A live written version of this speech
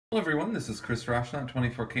Hello everyone, this is Chris Roshnaut,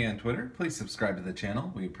 24K on Twitter. Please subscribe to the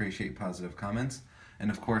channel. We appreciate positive comments.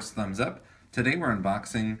 And of course, thumbs up. Today we're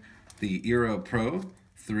unboxing the Eero Pro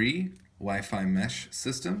 3 Wi-Fi mesh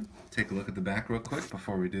system. Take a look at the back real quick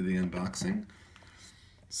before we do the unboxing.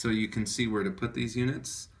 So you can see where to put these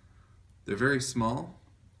units. They're very small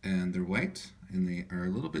and they're white and they are a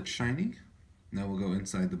little bit shiny. Now we'll go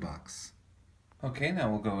inside the box. Okay, now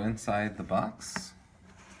we'll go inside the box.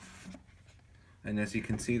 And as you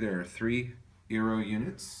can see, there are 3 Eero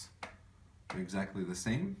units. They're exactly the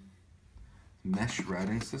same. Mesh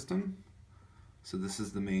routing system. So this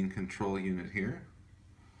is the main control unit here.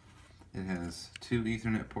 It has 2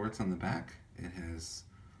 Ethernet ports on the back. It has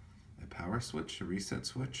a power switch, a reset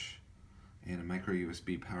switch, and a micro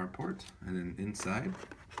USB power port. And then inside,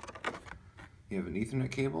 you have an Ethernet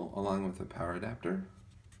cable along with a power adapter.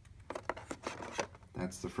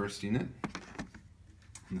 That's the first unit.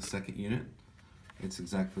 And the second unit, it's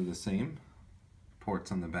exactly the same.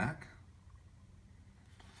 Ports on the back.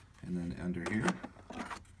 And then under here,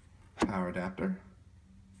 power adapter.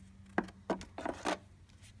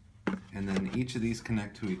 And then each of these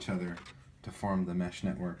connect to each other to form the mesh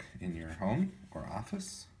network in your home or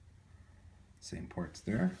office. Same ports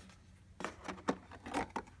there.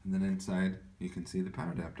 And then inside, you can see the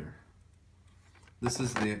power adapter. This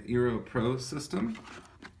is the Eero Pro system.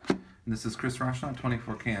 And this is Chris Roshnaut,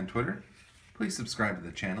 24K on Twitter. Please subscribe to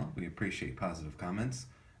the channel. We appreciate positive comments.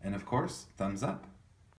 And of course, thumbs up.